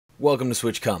Welcome to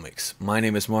Switch Comics. My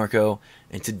name is Marco,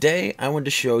 and today I wanted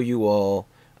to show you all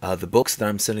the books that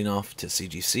I'm sending off to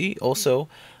CGC. Also,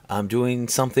 I'm doing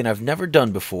something I've never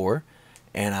done before,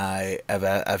 and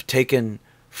I've taken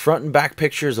front and back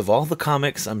pictures of all the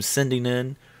comics I'm sending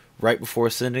in right before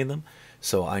sending them,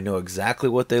 so I know exactly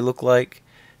what they look like.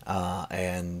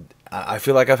 And I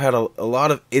feel like I've had a lot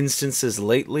of instances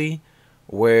lately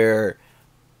where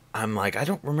I'm like, I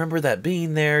don't remember that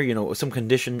being there, some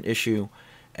condition issue.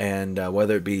 And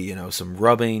whether it be, some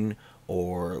rubbing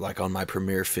or like on my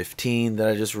Premiere 15 that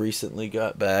I just recently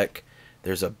got back,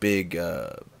 there's a big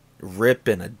rip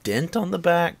and a dent on the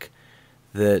back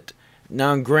that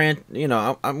now, I'm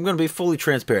going to be fully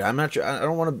transparent. I'm not sure. I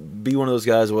don't want to be one of those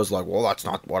guys who was like, well, that's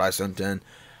not what I sent in.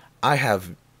 I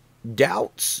have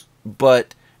doubts,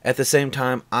 but at the same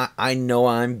time, I know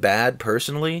I'm bad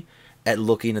personally at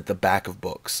looking at the back of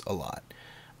books a lot.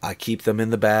 I keep them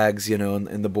in the bags,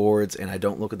 in the boards, and I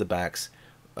don't look at the backs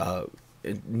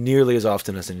nearly as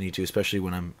often as I need to, especially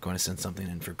when I'm going to send something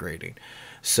in for grading.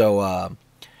 So,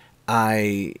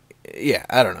 I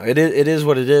don't know. It is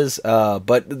what it is.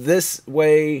 But this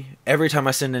way, every time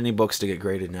I send any books to get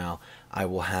graded now, I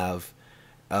will have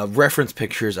reference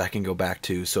pictures I can go back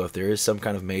to. So if there is some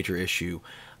kind of major issue,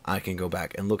 I can go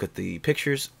back and look at the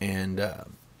pictures and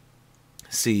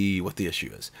see what the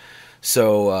issue is.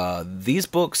 So these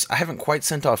books I haven't quite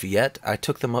sent off yet. I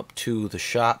took them up to the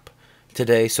shop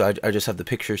today, so I just have the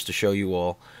pictures to show you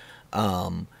all.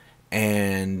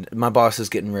 And my boss is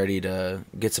getting ready to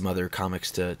get some other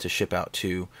comics to ship out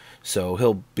too. So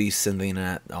he'll be sending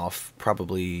that off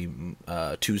probably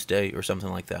Tuesday or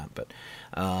something like that.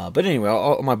 But anyway,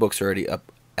 all my books are already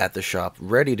up at the shop,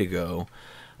 ready to go.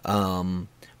 But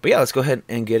yeah, let's go ahead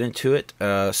and get into it.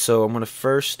 So I'm going to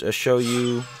first show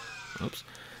you... Oops.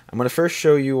 I'm going to first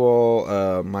show you all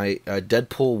my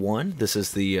Deadpool 1. This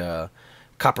is the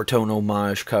Copper Tone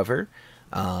homage cover.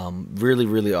 Really,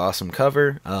 really awesome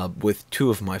cover with two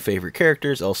of my favorite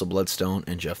characters, Elsa Bloodstone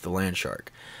and Jeff the Landshark.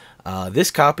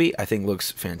 This copy, I think, looks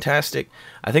fantastic.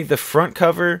 I think the front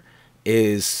cover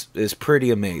is pretty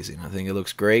amazing. I think it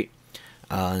looks great.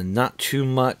 Not too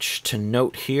much to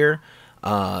note here.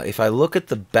 If I look at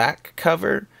the back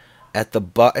cover...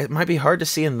 it might be hard to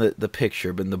see in the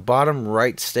picture, but in the bottom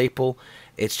right staple,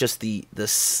 it's just the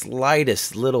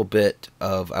slightest little bit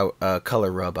of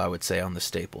color rub, I would say, on the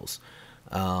staples.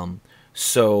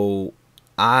 So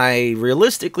I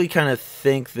realistically kind of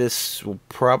think this will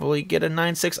probably get a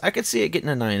 9.6. I could see it getting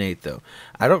a 9.8 though.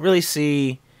 I don't really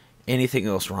see anything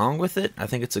else wrong with it. I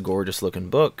think it's a gorgeous looking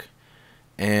book,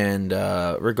 and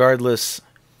regardless.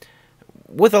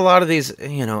 With a lot of these,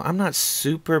 I'm not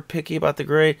super picky about the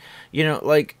grade,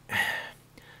 because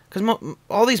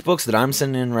all these books that I'm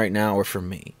sending in right now are for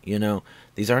me,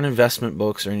 These aren't investment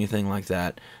books or anything like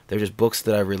that. They're just books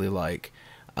that I really like.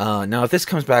 Now, if this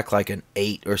comes back like an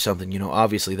 8 or something,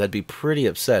 obviously that'd be pretty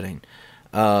upsetting.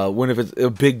 If it's a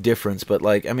big difference, but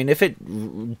if it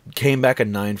came back a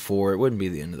 9.4, it wouldn't be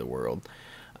the end of the world.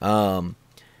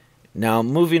 Now,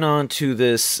 moving on to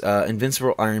this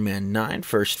Invincible Iron Man 9,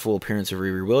 first full appearance of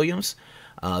Riri Williams.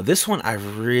 This one I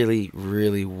really,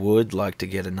 really would like to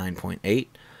get a 9.8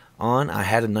 on. I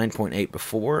had a 9.8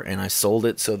 before, and I sold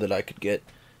it so that I could get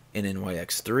an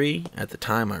NYX3. At the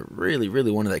time, I really,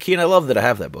 really wanted that key, and I love that I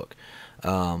have that book.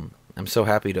 I'm so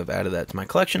happy to have added that to my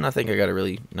collection. I think I got a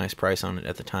really nice price on it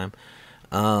at the time.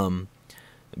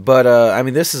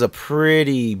 This is a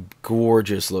pretty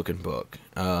gorgeous looking book.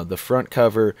 The front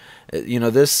cover,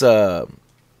 this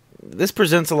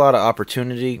presents a lot of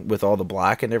opportunity with all the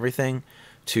black and everything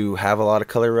to have a lot of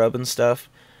color rub and stuff.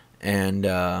 And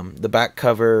the back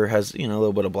cover has, a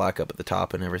little bit of black up at the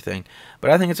top and everything.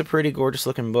 But I think it's a pretty gorgeous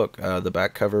looking book. The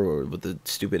back cover with the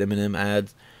stupid M&M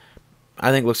ads,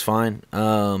 I think looks fine.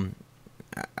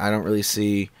 I don't really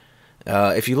see...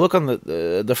 if you look on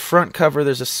the front cover,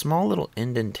 there's a small little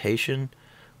indentation,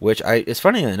 which it's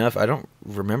funny enough, I don't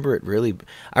remember it really.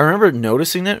 I remember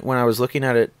noticing it when I was looking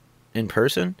at it in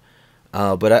person,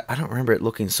 but I don't remember it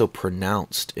looking so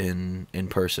pronounced in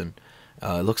person.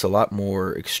 It looks a lot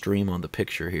more extreme on the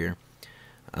picture here.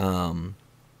 But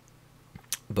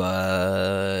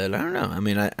I don't know.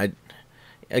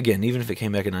 Again, even if it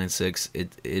came back at 9.6,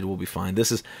 it will be fine.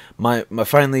 This is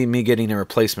finally me getting a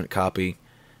replacement copy.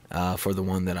 For the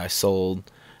one that I sold.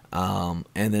 And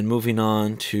then moving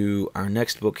on to our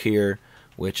next book here,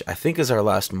 which I think is our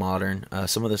last modern.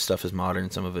 Some of this stuff is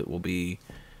modern, some of it will be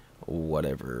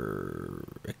whatever,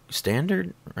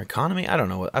 standard or economy? I don't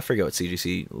know. I forget what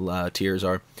CGC tiers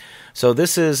are. So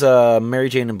this is Mary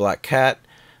Jane and Black Cat.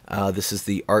 This is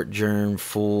the Art Germ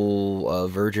full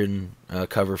virgin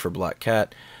cover for Black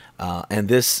Cat. And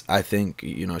this, I think,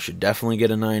 should definitely get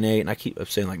a 9.8. And I keep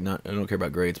saying, like, I don't care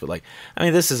about grades, but, like, I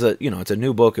mean, this is it's a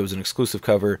new book. It was an exclusive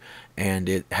cover, and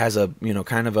it has a,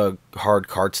 kind of a hard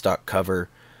cardstock cover.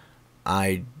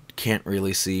 I can't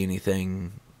really see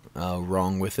anything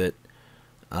wrong with it.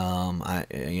 And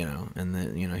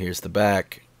then, here's the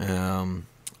back.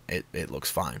 It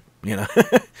looks fine,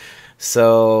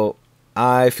 So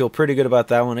I feel pretty good about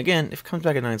that one. Again, if it comes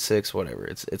back at 9.6, whatever.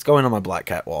 It's going on my black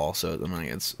cat wall, so I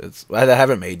mean, I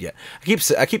haven't made yet.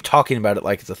 I keep talking about it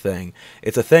like it's a thing.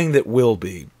 It's a thing that will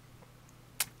be.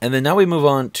 And then now we move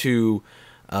on to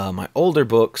my older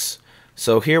books.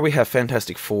 So here we have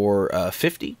Fantastic Four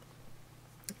 50,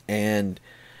 and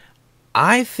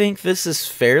I think this is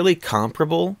fairly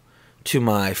comparable to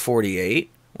my 48,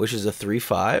 which is a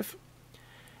 3.5.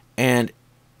 And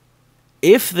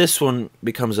if this one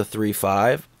becomes a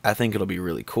 3.5, I think it'll be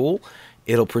really cool.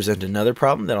 It'll present another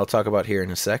problem that I'll talk about here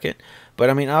in a second. But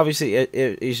I mean, obviously,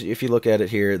 if you look at it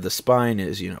here, the spine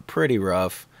is pretty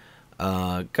rough.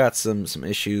 Got some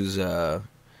issues,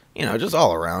 just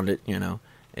all around it.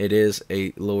 It is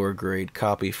a lower grade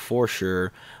copy for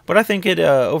sure. But I think it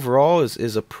overall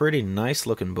is a pretty nice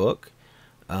looking book.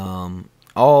 Not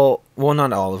all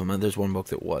of them. There's one book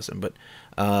that wasn't, but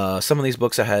some of these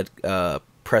books I had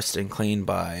pressed and cleaned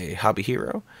by Hobby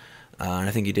Hero, and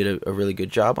I think he did a really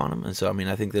good job on them. And so, I mean,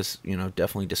 I think this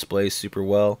definitely displays super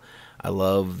well. I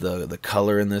love the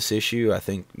color in this issue. I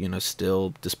think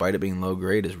still, despite it being low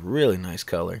grade, is really nice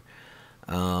color.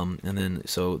 And then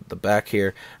so the back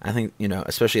here, I think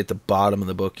especially at the bottom of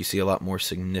the book, you see a lot more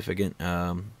significant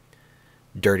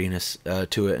dirtiness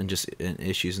to it, and just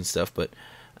issues and stuff. But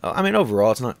I mean,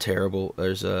 overall, it's not terrible.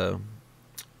 There's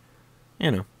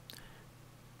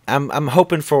I'm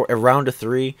hoping for around a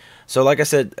 3. So like I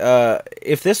said,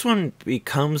 if this one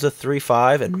becomes a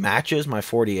 3.5 and matches my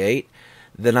 48,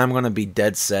 then I'm going to be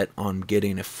dead set on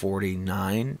getting a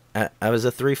 49 as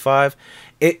a 3.5.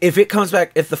 If it comes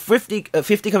back, if the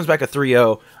 50 comes back a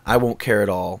 3.0, I won't care at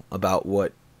all about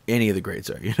what any of the grades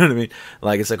are. You know what I mean?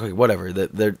 Like, it's like, okay, whatever.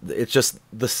 It's just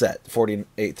the set,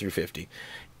 48 through 50.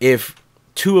 If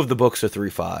 2 of the books are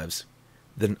 3.5s,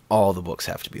 then all the books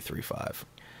have to be 3.5.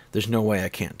 There's no way I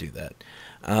can't do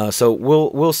that. So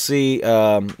we'll see.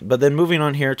 But then moving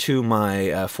on here to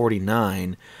my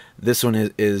 49, this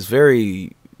one is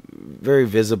very, very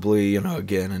visibly,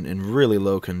 again, in really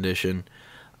low condition.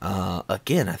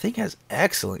 Again, I think has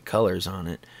excellent colors on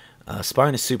it.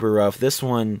 Spine is super rough. This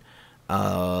one,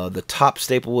 the top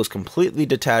staple was completely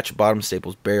detached. Bottom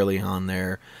staple's barely on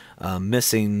there.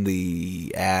 Missing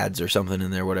the ads or something in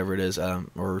there, whatever it is,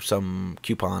 or some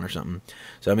coupon or something.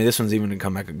 So I mean, this one's even gonna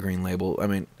come back a green label. I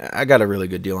mean, I got a really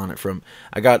good deal on it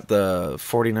I got the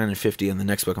 49 and 50 in the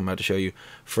next book I'm about to show you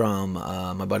from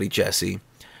my buddy Jesse,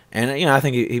 and I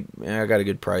think I got a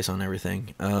good price on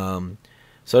everything.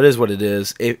 So it is what it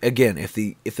is. If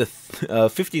the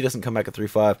 50 doesn't come back at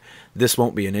 3.5, this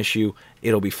won't be an issue.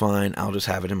 It'll be fine. I'll just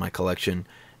have it in my collection.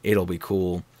 It'll be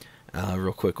cool.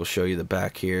 Real quick, we'll show you the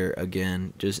back here.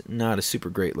 Again, just not a super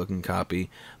great looking copy,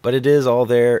 but it is all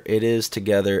there. It is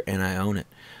together, and I own it.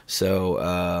 So,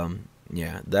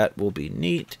 yeah, that will be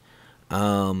neat.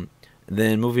 Then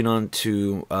moving on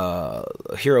to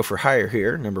Hero for Hire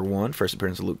here, number 1, first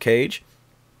appearance of Luke Cage.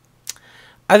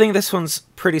 I think this one's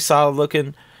pretty solid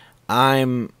looking.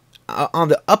 I'm on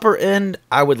the upper end.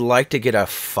 I would like to get a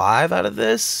 5 out of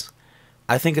this.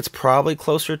 I think it's probably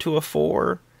closer to a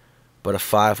 4. But a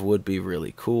 5 would be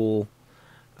really cool.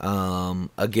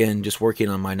 Again, just working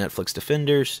on my Netflix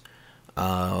Defenders.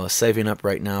 Saving up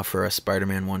right now for a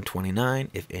Spider-Man 129.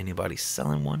 If anybody's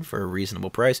selling one for a reasonable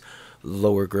price.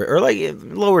 Lower grade, or like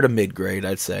lower to mid grade,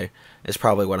 I'd say, is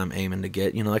probably what I'm aiming to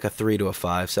get. Like a 3 to a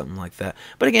 5, something like that.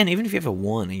 But again, even if you have a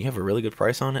 1 and you have a really good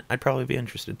price on it, I'd probably be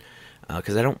interested.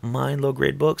 Because I don't mind low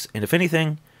grade books. And if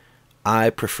anything, I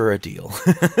prefer a deal.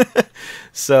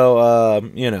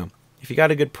 So, if you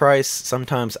got a good price,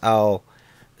 sometimes I'll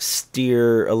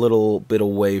steer a little bit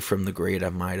away from the grade I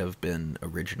might have been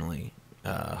originally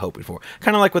hoping for.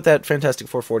 Kind of like with that Fantastic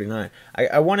Four 49.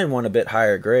 I wanted one a bit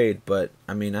higher grade, but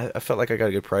I mean, I felt like I got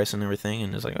a good price and everything,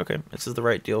 and it's like, okay, this is the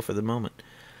right deal for the moment.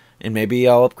 And maybe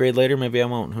I'll upgrade later, maybe I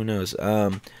won't, who knows.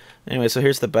 Anyway, so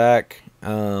here's the back.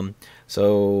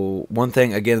 So one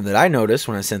thing again that I noticed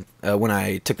when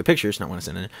I took the pictures, not when I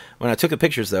sent it, when I took the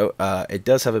pictures though, it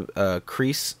does have a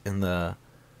crease in the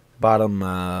bottom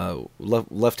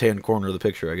left-hand corner of the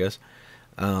picture, I guess.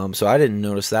 So I didn't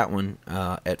notice that one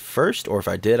at first, or if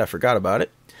I did, I forgot about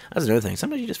it. That's another thing.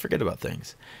 Sometimes you just forget about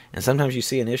things, and sometimes you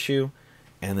see an issue,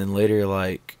 and then later you're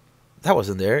like, that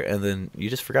wasn't there, and then you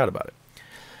just forgot about it.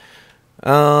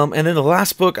 And then the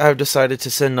last book I've decided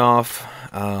to send off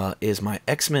is my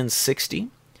X-Men 60.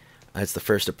 It's the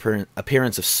first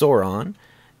appearance of Sauron,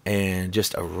 and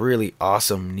just a really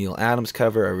awesome Neil Adams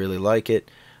cover. I really like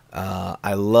it.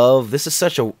 I love, this is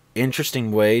such a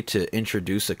interesting way to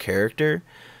introduce a character,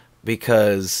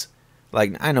 because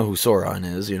like I know who Sauron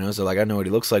is, you know, so like I know what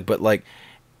he looks like, but like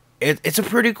it's a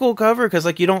pretty cool cover because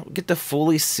like you don't get to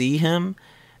fully see him.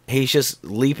 He's just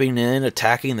leaping in,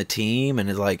 attacking the team, and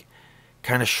is like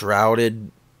kind of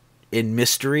shrouded in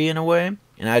mystery in a way.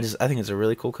 And I think it's a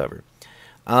really cool cover.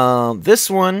 This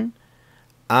one,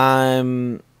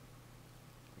 I'm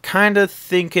kind of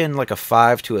thinking like a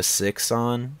 5 to a 6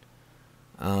 on.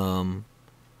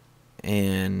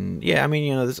 And yeah, I mean,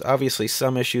 you know, there's obviously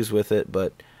some issues with it,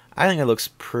 but I think it looks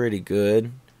pretty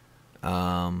good.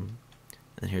 And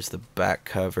here's the back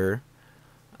cover.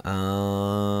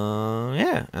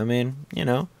 Yeah, I mean, you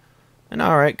know, an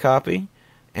alright copy,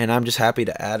 and I'm just happy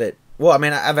to add it. Well, I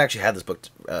mean, I've actually had this book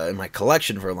in my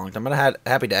collection for a long time, but I'm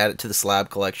happy to add it to the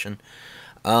slab collection.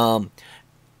 I'm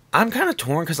kind of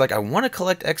torn because, like, I want to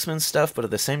collect X-Men stuff, but at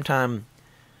the same time,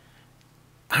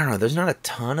 I don't know, there's not a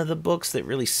ton of the books that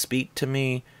really speak to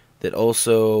me that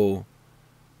also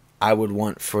I would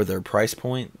want for their price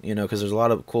point, you know, because there's a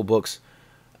lot of cool books.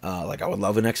 Like, I would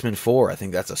love an X-Men 4. I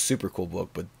think that's a super cool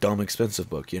book, but dumb expensive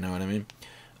book, you know what I mean?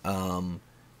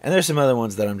 And there's some other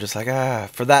ones that I'm just like,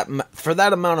 for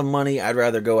that amount of money, I'd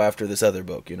rather go after this other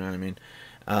book, you know what I mean?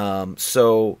 I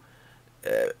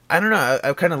don't know.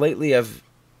 I've kind of lately, I've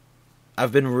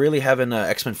been really having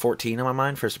X-Men 14 in my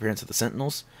mind, first appearance of the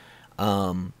Sentinels.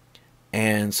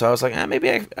 And so I was like,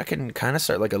 maybe I can kind of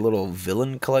start like a little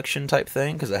villain collection type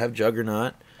thing, because I have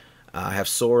Juggernaut, I have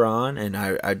Sauron, and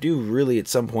I do really at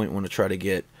some point want to try to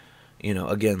get, you know,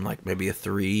 again, like maybe a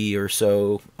 3 or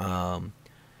so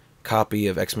copy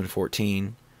of X-Men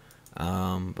 14.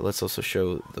 But let's also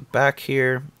show the back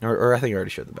here, or I think I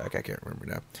already showed the back. I can't remember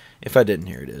now. If I didn't,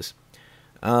 here it is.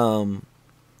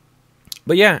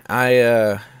 But yeah,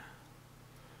 I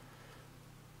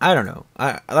don't know.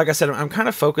 Like I said, I'm kind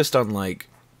of focused on like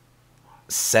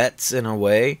sets in a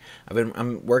way.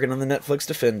 I'm working on the Netflix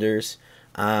Defenders.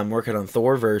 I'm working on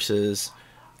Thor Versus,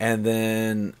 and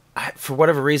then for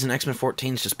whatever reason, X-Men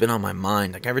 14's just been on my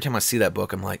mind. Like every time I see that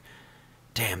book, I'm like,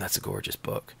 damn, that's a gorgeous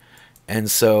book.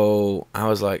 And so I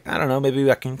was like, I don't know,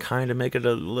 maybe I can kind of make it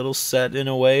a little set in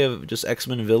a way of just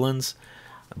X-Men villains.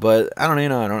 But I don't, you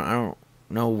know, I don't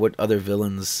know what other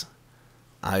villains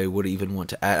I would even want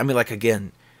to add. I mean, like,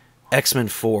 again, X-Men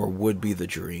 4 would be the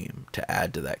dream to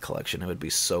add to that collection. It would be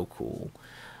so cool.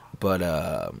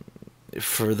 But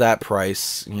for that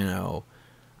price, you know,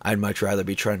 I'd much rather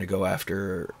be trying to go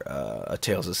after a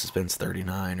Tales of Suspense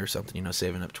 39 or something, you know,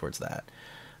 saving up towards that.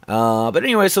 But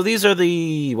anyway, so these are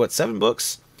the, 7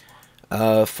 books?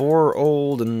 4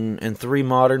 old and 3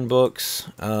 modern books.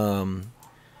 And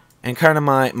kind of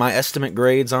my estimate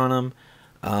grades on them.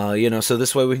 You know, so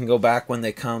this way we can go back when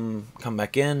they come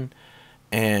back in.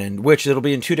 And which it'll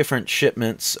be in 2 different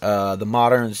shipments. The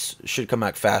moderns should come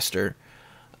back faster.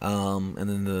 And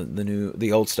then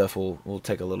the old stuff will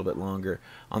take a little bit longer.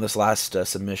 On this last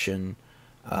submission,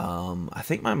 I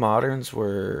think my moderns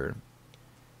were,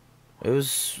 it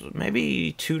was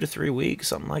maybe 2 to 3 weeks,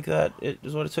 something like that. It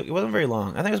is what it took. It wasn't very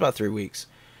long. I think it was about 3 weeks.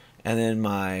 And then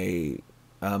my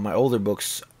older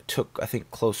books took, I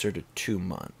think, closer to 2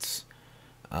 months.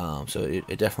 So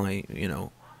it definitely, you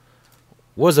know,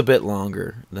 was a bit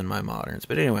longer than my moderns.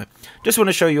 But anyway, just want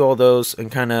to show you all those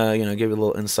and kind of, you know, give you a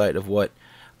little insight of what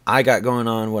I got going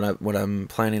on, what I'm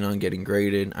planning on getting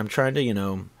graded. I'm trying to, you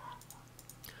know,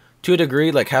 to a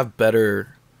degree, like, have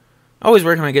better, always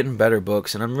working on getting better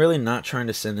books, and I'm really not trying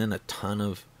to send in a ton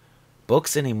of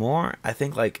books anymore. I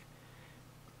think, like,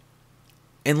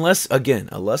 unless a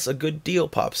good deal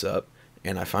pops up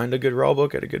and I find a good raw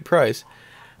book at a good price,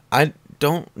 I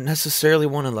don't necessarily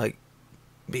want to, like,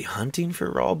 be hunting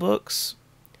for raw books,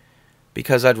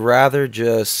 because I'd rather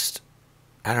just,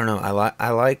 I don't know, I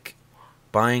like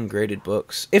buying graded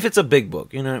books. If it's a big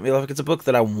book, you know what I mean? Like, if it's a book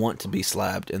that I want to be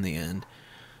slabbed in the end,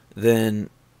 then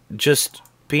just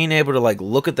being able to, like,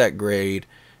 look at that grade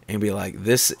and be like,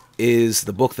 this is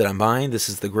the book that I'm buying, this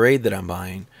is the grade that I'm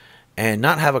buying, and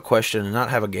not have a question and not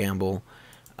have a gamble.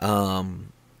 I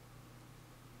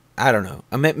don't know.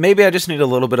 Maybe I just need a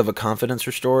little bit of a confidence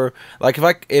restorer. Like,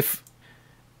 if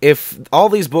all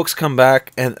these books come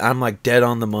back and I'm like dead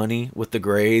on the money with the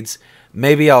grades,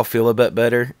 maybe I'll feel a bit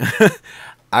better.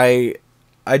 I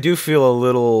do feel a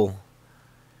little,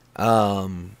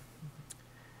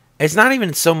 it's not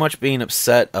even so much being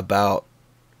upset about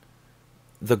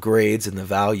the grades and the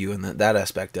value and that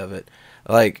aspect of it.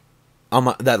 Like,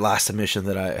 on that last submission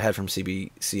that I had from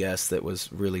CBCS that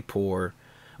was really poor,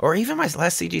 or even my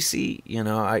last CGC. You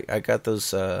know, I got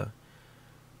those 2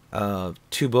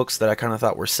 books that I kind of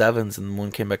thought were 7s, and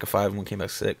one came back a 5 and one came back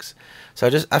 6. So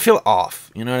I feel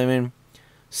off. You know what I mean?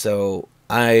 So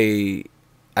I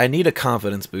need a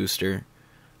confidence booster.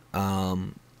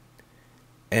 And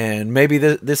maybe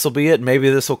this will be it. Maybe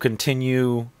this will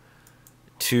continue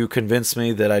to convince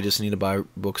me that I just need to buy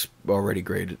books already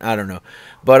graded. I don't know.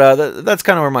 But that's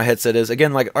kind of where my headset is.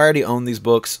 Again, like, I already own these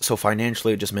books, so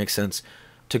financially it just makes sense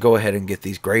to go ahead and get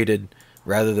these graded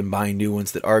rather than buying new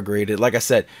ones that are graded. Like I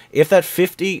said, if that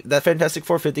Fantastic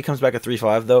Four 50 comes back at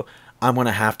 3.5, though, I'm going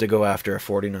to have to go after a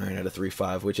 49 at a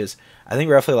 3.5, which is, I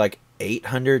think, roughly like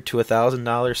 $800 to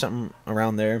 $1,000, something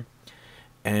around there.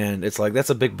 And it's like, that's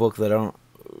a big book that I don't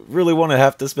really want to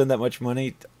have to spend that much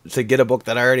money to get a book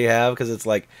that I already have, because it's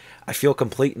like, I feel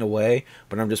complete in a way,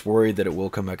 but I'm just worried that it will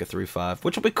come back at 3.5,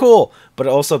 which will be cool, but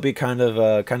it'll also be kind of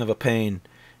a pain,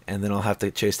 and then I'll have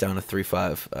to chase down a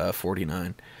 3.5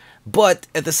 49. But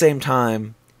at the same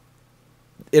time,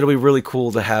 it'll be really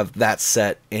cool to have that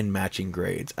set in matching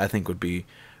grades. I think would be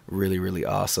really, really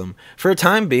awesome. For a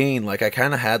time being, like, I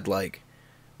kind of had like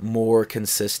more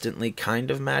consistently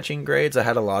kind of matching grades. I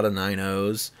had a lot of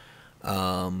 9.0s,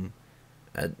 9.0s,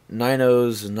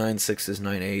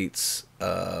 9.6s,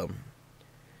 9.8s,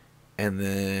 and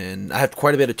then I had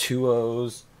quite a bit of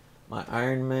 2.0s. My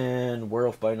Iron Man,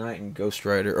 Werewolf by Night, and Ghost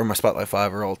Rider, or my Spotlight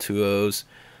 5 are all 2.0s.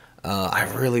 I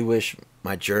really wish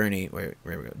my Journey, where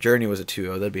we go. Journey was a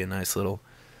 2.0. That'd be a nice little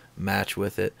match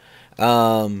with it.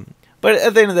 But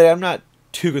at the end of the day, I'm not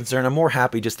too concerned. I'm more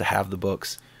happy just to have the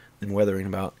books than worrying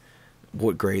about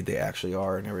what grade they actually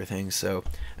are and everything. So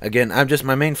again,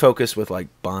 my main focus with like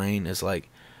buying is like,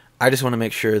 I just want to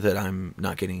make sure that I'm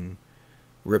not getting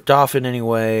ripped off in any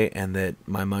way, and that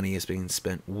my money is being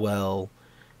spent well,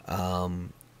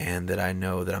 and that I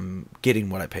know that I'm getting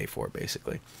what I pay for,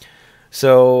 basically.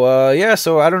 So yeah,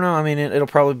 so I don't know. I mean, it'll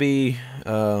probably be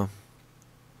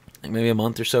maybe a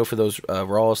month or so for those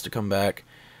Raws to come back,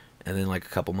 and then like a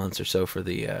couple months or so for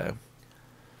the a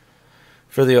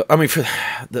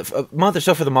month or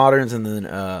so for the moderns, and then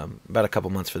about a couple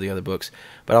months for the other books.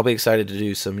 But I'll be excited to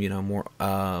do some, more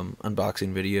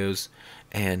unboxing videos,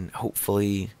 and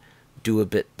hopefully do a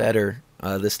bit better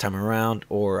this time around,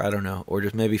 or I don't know, or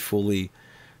just maybe fully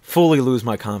lose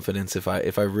my confidence if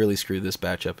I really screw this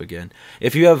batch up again.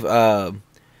 If you have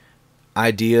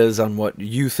ideas on what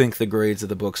you think the grades of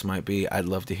the books might be, I'd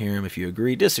love to hear them. If you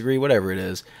agree, disagree, whatever it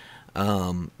is,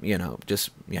 just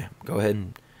go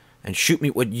ahead and shoot me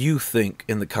what you think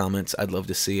in the comments. I'd love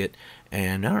to see it,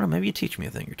 and I don't know, maybe you teach me a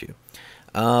thing or two.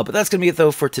 But that's gonna be it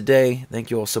though for today.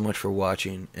 Thank you all so much for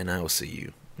watching, and I will see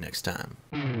you next time.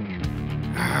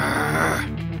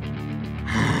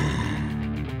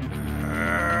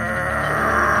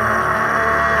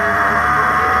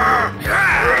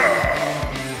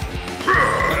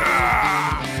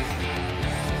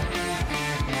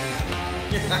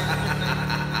 Ha ha ha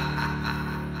ha!